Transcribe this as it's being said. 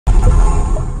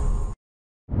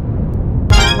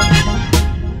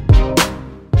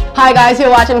Hi guys, you're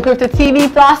watching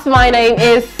Cryptotvplus. My name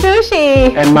is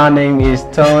Sushi. And my name is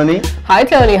Tony. Hi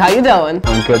Tony, how you doing?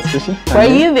 I'm good, Sushi. Where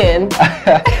you been?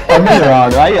 I've been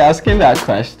around. Why are you asking that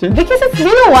question? Because it's been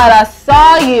a while I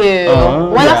saw you.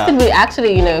 When else did we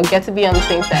actually, get to be on the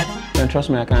same set? And trust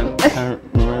me, I can't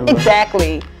remember.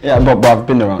 Exactly. Yeah, but I've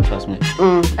been around, trust me.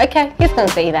 Okay, he's gonna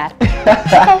say that.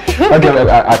 Okay,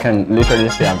 I can literally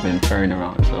say I've been turning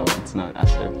around, so it's not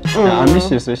as if. I miss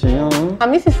you, Sushi. I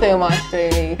miss you so much,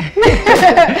 Tony.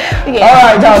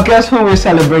 Alright, now guess who we're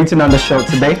celebrating on the show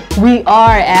today? We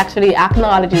are actually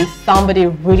acknowledging somebody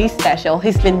really special.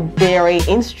 He's been very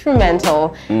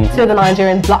instrumental to the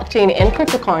Nigerian blockchain and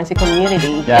cryptocurrency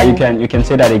community. Yeah, you can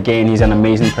say that again. He's an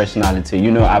amazing personality.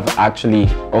 You know, I've actually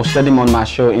hosted him on my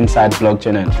show Inside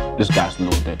Blockchain, and this guy's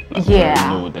loaded.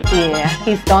 Yeah,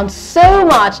 he's done so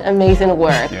much amazing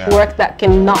work. Work that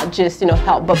can not just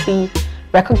help but be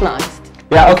recognized.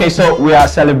 Yeah, okay, so we are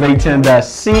celebrating the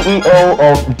CEO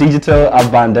of Digital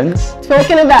Abundance.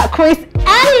 Talking about Chris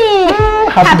Annie!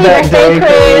 Happy birthday,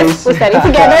 Chris! We'll study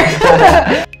together.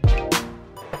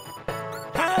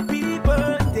 Happy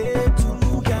birthday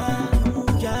to ya.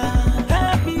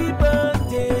 Happy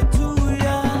birthday to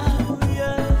ya.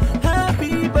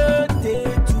 Happy birthday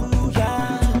to ya.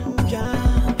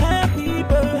 Happy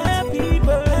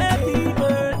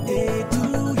birthday to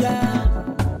ya.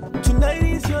 Tonight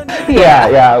is your day.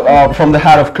 Yeah. From the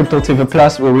heart of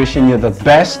Cryptotvplus, we're wishing you the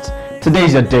best.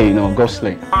 Today's your day, go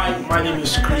slay. Hi, my name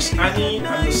is Chris Annie.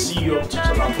 I'm the CEO of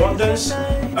Digital Abundance.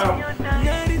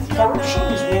 Corruption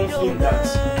is one thing that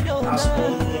has gone hard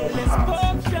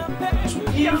to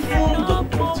even the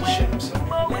politicians. If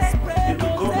the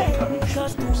government can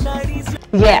introduce themselves.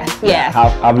 Yes.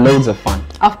 Have loads of fun.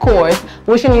 Of course.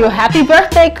 Wishing you a happy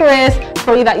birthday, Chris.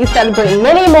 Pray that you celebrate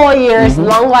many more years,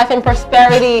 long life and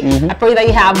prosperity. I pray that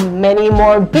you have many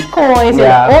more Bitcoins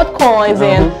and altcoins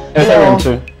and Ethereum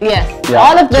too. Yes,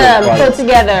 all of them put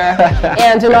together.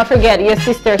 And do not forget your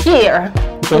sister here.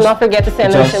 Do not forget to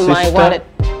send us in my wallet.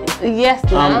 Yes,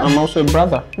 I'm also a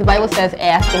brother. The Bible says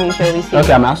ask and you shall receive.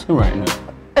 Okay, I'm asking right now.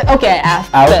 Okay,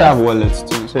 ask. I also have wallets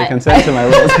too, so you can send to my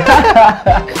wallet.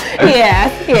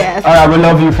 Yes. Alright, we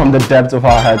love you from the depth of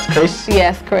our hearts, Chris.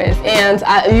 Yes, Chris. And,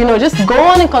 just go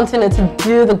on and continue to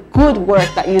do the good work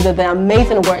that you do, the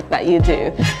amazing work that you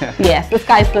do. Yes, the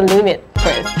sky's the limit,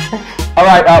 Chris.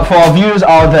 Alright, for our viewers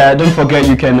out there, don't forget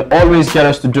you can always get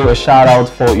us to do a shout out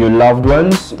for your loved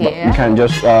ones. Yeah. You can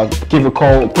just put a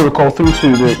call through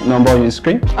to the number on your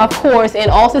screen. Of course, and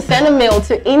also send a mail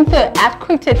to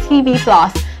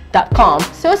info@cryptotvplus.com.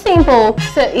 So simple,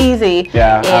 so easy.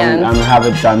 Yeah, and I'm have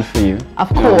it done for you. Of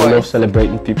course. We love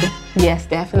celebrating people. Yes,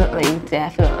 definitely.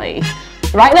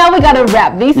 Right now we gotta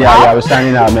wrap these up. Yeah, we're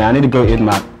signing out, man. I need to go eat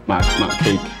my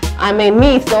cake. I mean,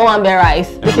 me, it's Owambe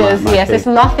rice because my it's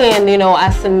nothing,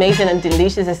 as amazing and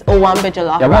delicious as Owambe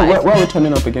jollof rice. Where are we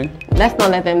turning up again? Let's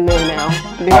not let them know now.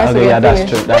 That's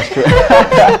true.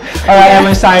 Alright, and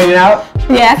we're signing out.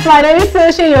 Yes, my name is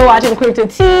Sushi. You're watching Crypto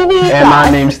TV. And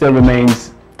my name still remains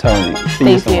Tony.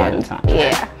 See you some other time.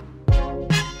 Yeah.